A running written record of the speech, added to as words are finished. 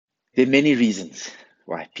There are many reasons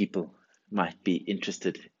why people might be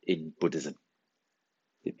interested in Buddhism.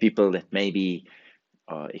 The people that maybe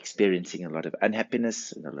are experiencing a lot of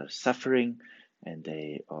unhappiness and a lot of suffering, and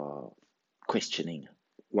they are questioning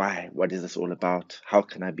why, what is this all about? How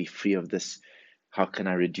can I be free of this? How can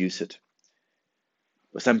I reduce it?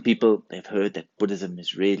 For some people, they've heard that Buddhism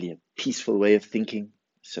is really a peaceful way of thinking,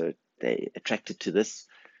 so they're attracted to this.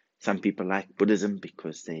 Some people like Buddhism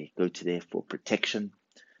because they go to there for protection.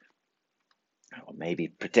 Or maybe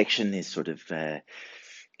protection is sort of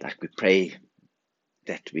like we pray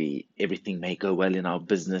that everything may go well in our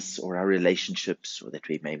business or our relationships, or that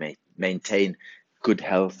we may maintain good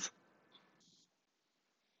health.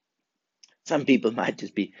 Some people might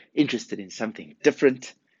just be interested in something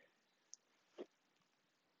different.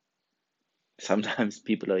 Sometimes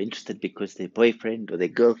people are interested because their boyfriend or their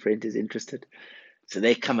girlfriend is interested. So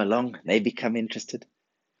they come along, they become interested.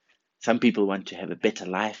 Some people want to have a better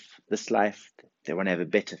life, this life. They want to have a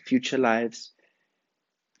better future lives.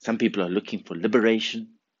 Some people are looking for liberation.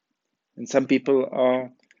 And some people are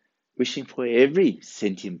wishing for every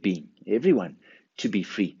sentient being, everyone, to be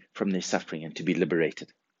free from their suffering and to be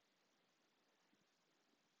liberated.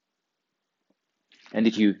 And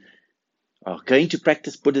if you are going to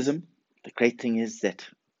practice Buddhism, the great thing is that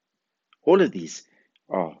all of these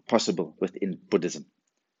are possible within Buddhism.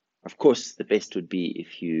 Of course, the best would be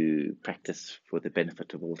if you practice for the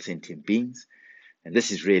benefit of all sentient beings. And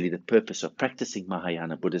this is really the purpose of practicing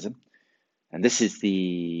Mahayana Buddhism. And this is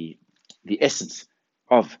the essence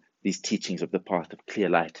of these teachings of the path of clear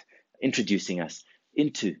light, introducing us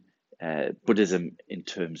into Buddhism in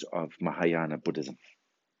terms of Mahayana Buddhism.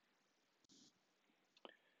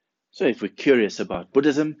 So if we're curious about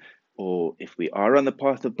Buddhism, or if we are on the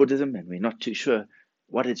path of Buddhism and we're not too sure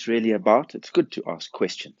what it's really about, it's good to ask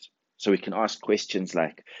questions. So we can ask questions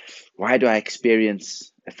like, why do I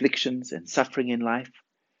experience afflictions and suffering in life?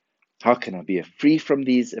 How can I be free from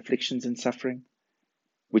these afflictions and suffering?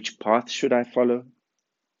 Which path should I follow?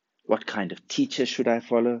 What kind of teacher should I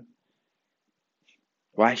follow?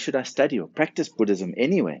 Why should I study or practice Buddhism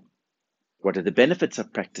anyway? What are the benefits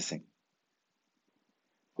of practicing?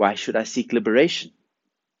 Why should I seek liberation?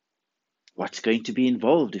 What's going to be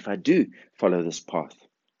involved if I do follow this path?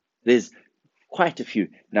 There's quite a few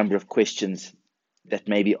number of questions that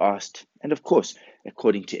may be asked. And of course,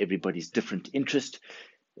 according to everybody's different interest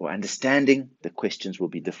or understanding, the questions will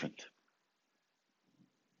be different.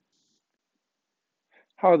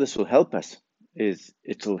 How this will help us is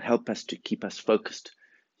it will help us to keep us focused,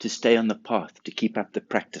 to stay on the path, to keep up the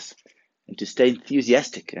practice, and to stay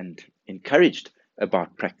enthusiastic and encouraged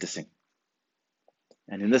about practicing.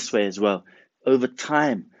 And in this way as well, over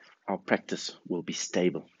time, our practice will be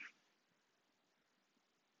stable.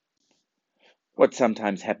 What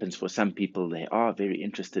sometimes happens for some people, they are very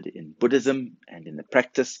interested in Buddhism and in the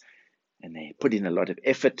practice, and they put in a lot of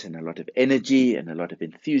effort and a lot of energy and a lot of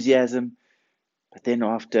enthusiasm. But then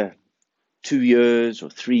after 2 years or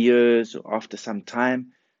 3 years or after some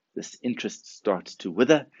time, this interest starts to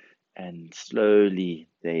wither, and slowly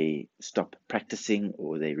they stop practicing,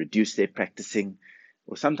 or they reduce their practicing,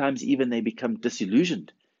 or sometimes even they become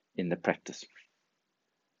disillusioned in the practice.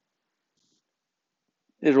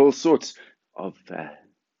 There are all sorts of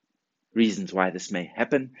reasons why this may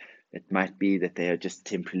happen. It might be that they are just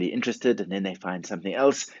temporarily interested, and then they find something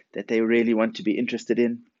else that they really want to be interested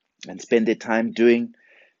in and spend their time doing.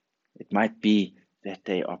 It might be that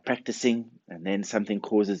they are practicing and then something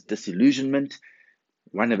causes disillusionment.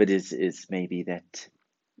 One of it is maybe that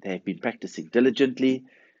they've been practicing diligently,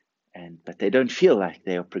 but they don't feel like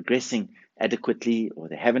they are progressing adequately, or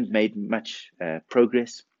they haven't made much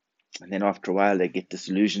progress. And then after a while, they get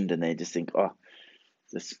disillusioned and they just think, oh,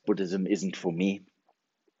 this Buddhism isn't for me.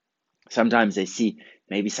 Sometimes they see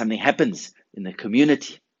maybe something happens in the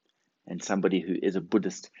community, and somebody who is a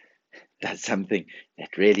Buddhist does something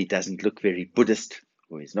that really doesn't look very Buddhist,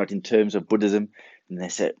 or is not in terms of Buddhism, and they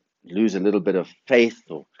say, lose a little bit of faith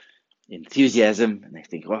or enthusiasm, and they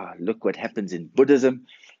think, oh, look what happens in Buddhism.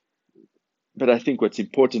 But I think what's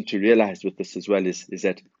important to realize with this as well is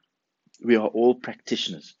that we are all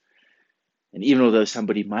practitioners. And even although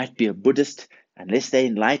somebody might be a Buddhist, unless they're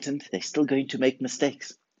enlightened, they're still going to make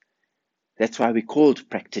mistakes. That's why we're called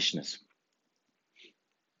practitioners.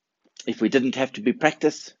 If we didn't have to be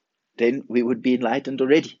practiced, then we would be enlightened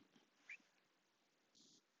already.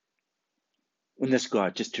 In this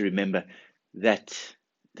regard, just to remember that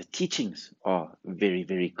the teachings are very,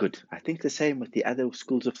 very good. I think the same with the other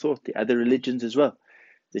schools of thought, the other religions as well.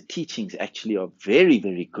 The teachings actually are very,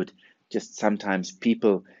 very good. Just sometimes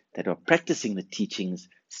people that are practicing the teachings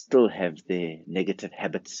still have their negative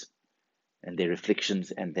habits. and their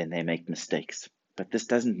afflictions, and then they make mistakes. But this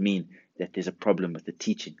doesn't mean that there's a problem with the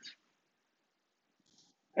teachings.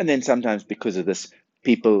 And then sometimes because of this,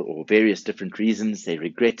 people, or various different reasons, they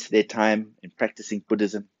regret their time in practicing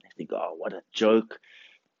Buddhism. They think, oh, what a joke.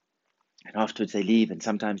 And afterwards they leave, and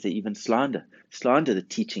sometimes they even slander the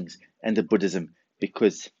teachings and the Buddhism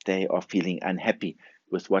because they are feeling unhappy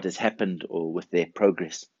with what has happened or with their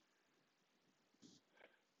progress.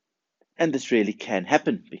 And this really can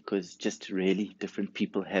happen because just really different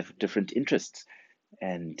people have different interests.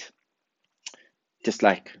 And just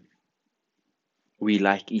like we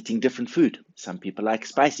like eating different food, some people like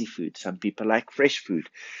spicy food, some people like fresh food,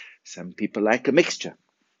 some people like a mixture.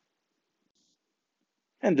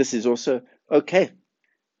 And this is also okay.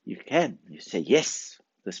 You say, yes,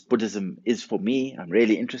 this Buddhism is for me. I'm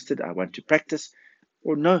really interested. I want to practice.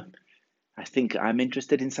 Or no, I think I'm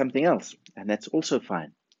interested in something else. And that's also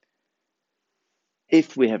fine.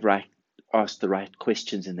 If we have asked the right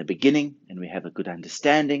questions in the beginning and we have a good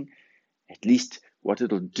understanding, at least what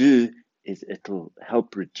it'll do is it'll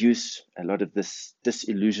help reduce a lot of this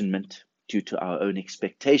disillusionment due to our own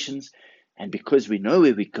expectations. And because we know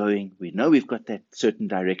where we're going, we know we've got that certain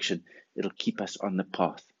direction, it'll keep us on the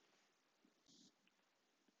path.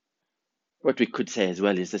 What we could say as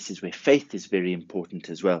well is this is where faith is very important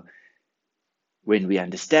as well. When we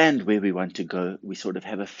understand where we want to go, we sort of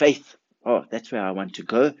have a faith. Oh, that's where I want to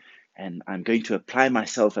go, and I'm going to apply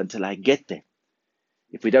myself until I get there.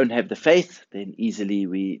 If we don't have the faith, then easily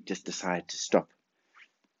we just decide to stop.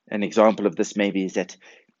 An example of this maybe is that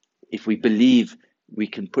if we believe we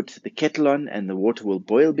can put the kettle on and the water will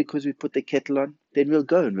boil because we put the kettle on, then we'll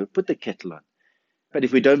go and we'll put the kettle on. But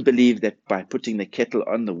if we don't believe that by putting the kettle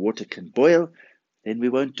on the water can boil, then we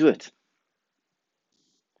won't do it.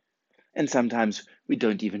 And sometimes we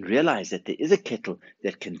don't even realize that there is a kettle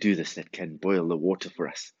that can do this, that can boil the water for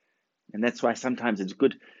us. And that's why sometimes it's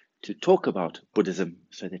good to talk about Buddhism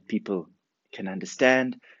so that people can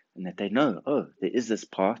understand and that they know, oh, there is this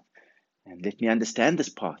path, and let me understand this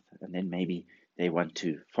path. And then maybe they want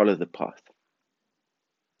to follow the path.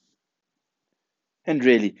 And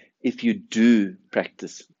really, if you do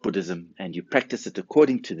practice Buddhism and you practice it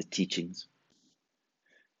according to the teachings,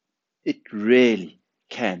 it really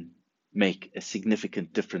can make a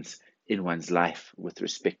significant difference in one's life with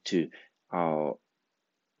respect to our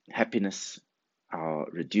happiness, our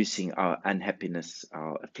reducing our unhappiness,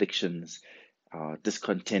 our afflictions, our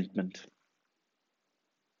discontentment.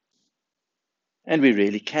 And we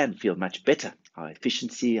really can feel much better. Our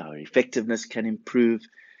efficiency, our effectiveness can improve.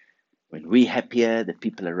 When we're happier, the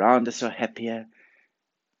people around us are happier,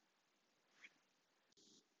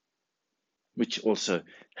 which also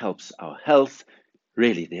helps our health.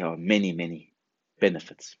 Really, there are many, many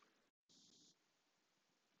benefits.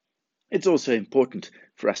 It's also important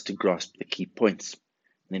for us to grasp the key points.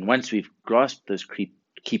 And then once we've grasped those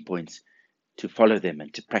key points, to follow them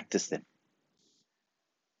and to practice them.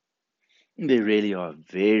 And there really are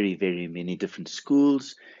very, very many different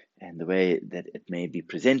schools, and the way that it may be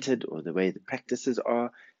presented or the way the practices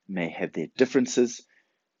are may have their differences.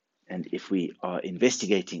 And if we are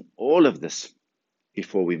investigating all of this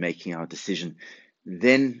before we're making our decision,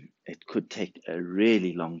 then it could take a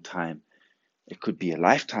really long time. It could be a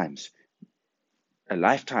lifetime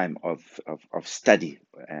of study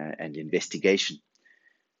and investigation.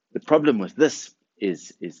 The problem with this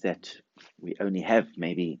is that we only have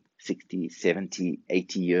maybe 60, 70,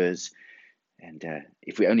 80 years. And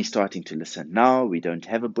if we're only starting to listen now, we don't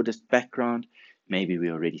have a Buddhist background. Maybe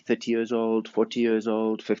we're already 30 years old, 40 years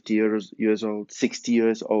old, 50 years old, 60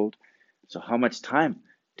 years old. So how much time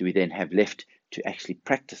do we then have left to actually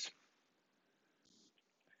practice?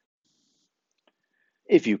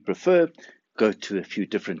 If you prefer, go to a few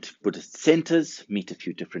different Buddhist centers, meet a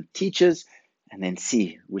few different teachers, and then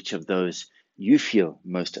see which of those you feel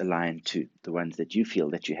most aligned to, the ones that you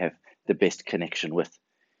feel that you have the best connection with.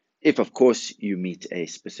 If, of course, you meet a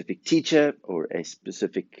specific teacher or a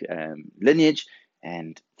specific lineage,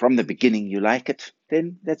 and from the beginning you like it,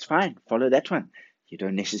 then that's fine. Follow that one. You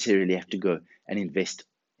don't necessarily have to go and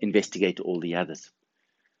investigate all the others.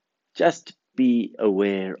 Just be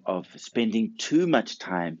aware of spending too much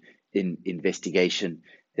time in investigation,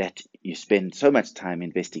 that you spend so much time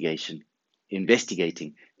investigating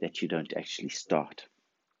that you don't actually start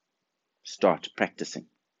practicing.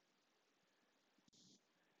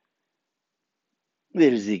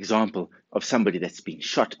 There is the example of somebody that's been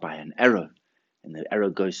shot by an arrow, and the arrow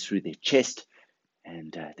goes through their chest,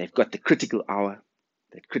 and they've got the critical hour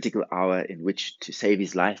in which to save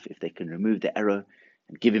his life. If they can remove the arrow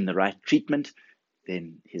and give him the right treatment,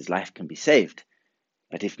 then his life can be saved.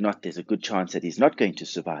 But if not, there's a good chance that he's not going to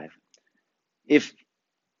survive. If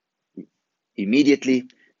immediately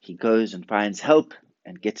he goes and finds help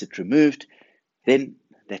and gets it removed, then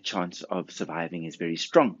that chance of surviving is very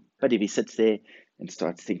strong. But if he sits there and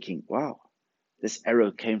starts thinking, wow, this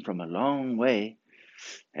arrow came from a long way,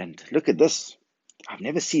 and look at this, I've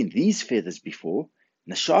never seen these feathers before,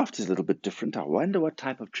 and the shaft is a little bit different. I wonder what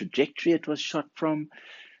type of trajectory it was shot from.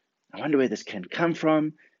 I wonder where this can come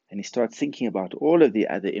from. And he starts thinking about all of the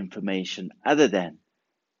other information other than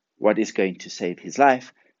what is going to save his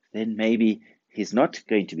life, then maybe he's not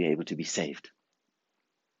going to be able to be saved.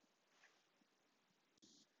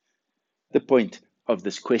 The point of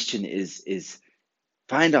this question is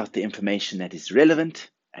find out the information that is relevant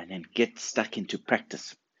and then get stuck into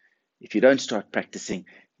practice. If you don't start practicing,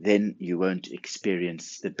 then you won't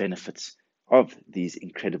experience the benefits of these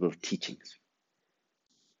incredible teachings.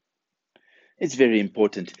 It's very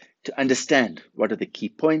important to understand what are the key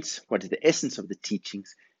points, what is the essence of the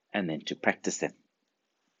teachings, and then to practice them.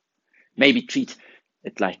 Maybe treat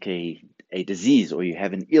it like a disease, or you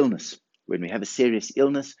have an illness. When we have a serious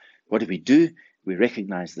illness, what do? We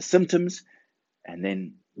recognize the symptoms, and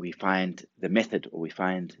then we find the method, or we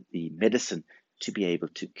find the medicine to be able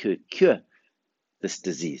to cure this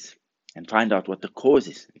disease and find out what the cause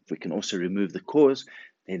is. If we can also remove the cause,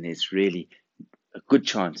 then there's really a good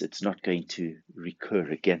chance it's not going to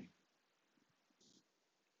recur again.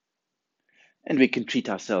 And we can treat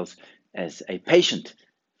ourselves as a patient.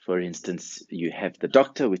 For instance, you have the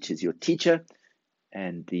doctor, which is your teacher,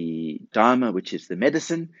 and the Dharma, which is the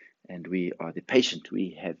medicine, and we are the patient.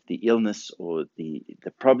 We have the illness or the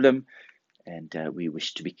problem, and we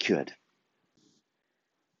wish to be cured.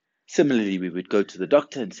 Similarly, we would go to the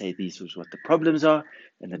doctor and say these was what the problems are,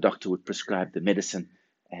 and the doctor would prescribe the medicine,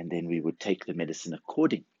 and then we would take the medicine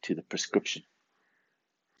according to the prescription.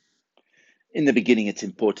 In the beginning, it's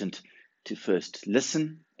important to first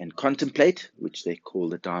listen and contemplate, which they call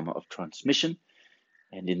the Dharma of transmission.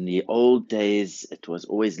 And in the old days, it was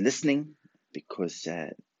always listening because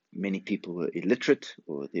many people were illiterate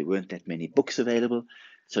or there weren't that many books available.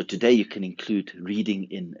 So today you can include reading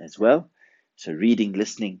in as well. So reading,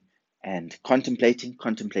 listening, and contemplating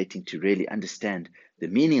to really understand the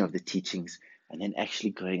meaning of the teachings, and then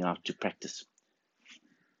actually going out to practice,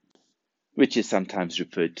 which is sometimes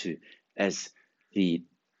referred to as the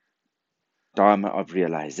Dharma of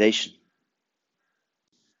realization.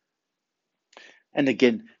 And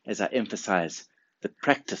again, as I emphasize, the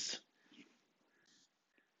practice,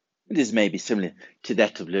 it is maybe similar to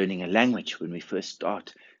that of learning a language. When we first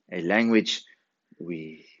start a language,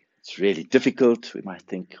 it's really difficult. We might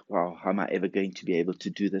think, wow, how am I ever going to be able to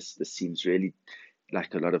do this? This seems really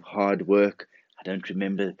like a lot of hard work. I don't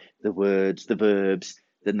remember the words, the verbs,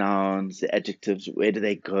 the nouns, the adjectives. Where do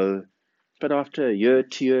they go? But after a year,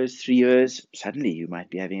 2 years, 3 years, suddenly you might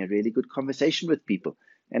be having a really good conversation with people,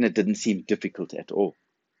 and it didn't seem difficult at all.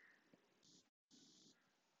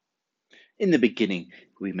 In the beginning,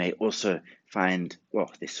 we may also find,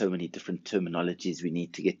 well, there's so many different terminologies we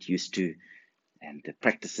need to get used to, and the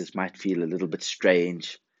practices might feel a little bit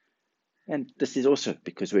strange. And this is also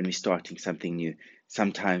because when we're starting something new,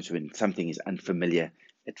 sometimes when something is unfamiliar,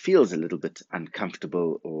 it feels a little bit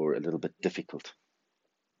uncomfortable or a little bit difficult.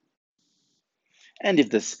 And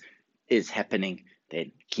if this is happening,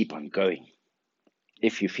 then keep on going.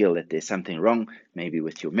 If you feel that there's something wrong, maybe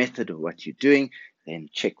with your method or what you're doing, then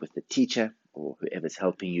check with the teacher or whoever's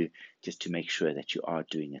helping you just to make sure that you are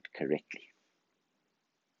doing it correctly.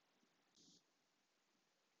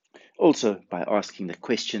 Also, by asking the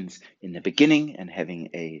questions in the beginning and having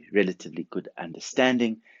a relatively good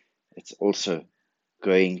understanding, it's also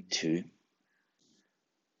going to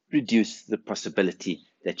reduce the possibility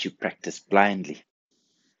that you practice blindly.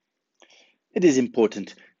 It is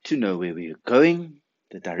important to know where we are going,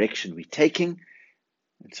 the direction we're taking,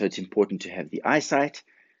 and so it's important to have the eyesight,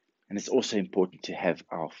 and it's also important to have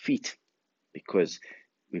our feet, because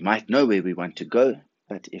we might know where we want to go,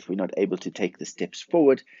 but if we're not able to take the steps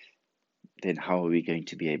forward, then how are we going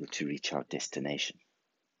to be able to reach our destination?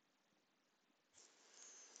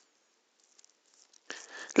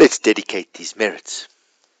 Let's dedicate these merits.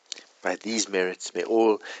 By these merits may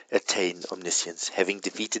all attain omniscience, having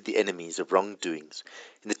defeated the enemies of wrongdoings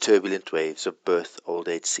in the turbulent waves of birth, old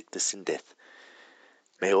age, sickness, and death.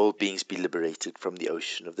 May all beings be liberated from the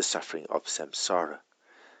ocean of the suffering of samsara.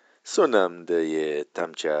 Sonam de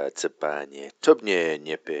tamcha tsepanye, tobnye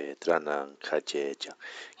nyepe tranang kajeja,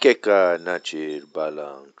 keka nachir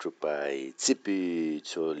balang trupai, tsipi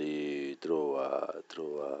choli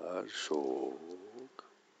droa sho.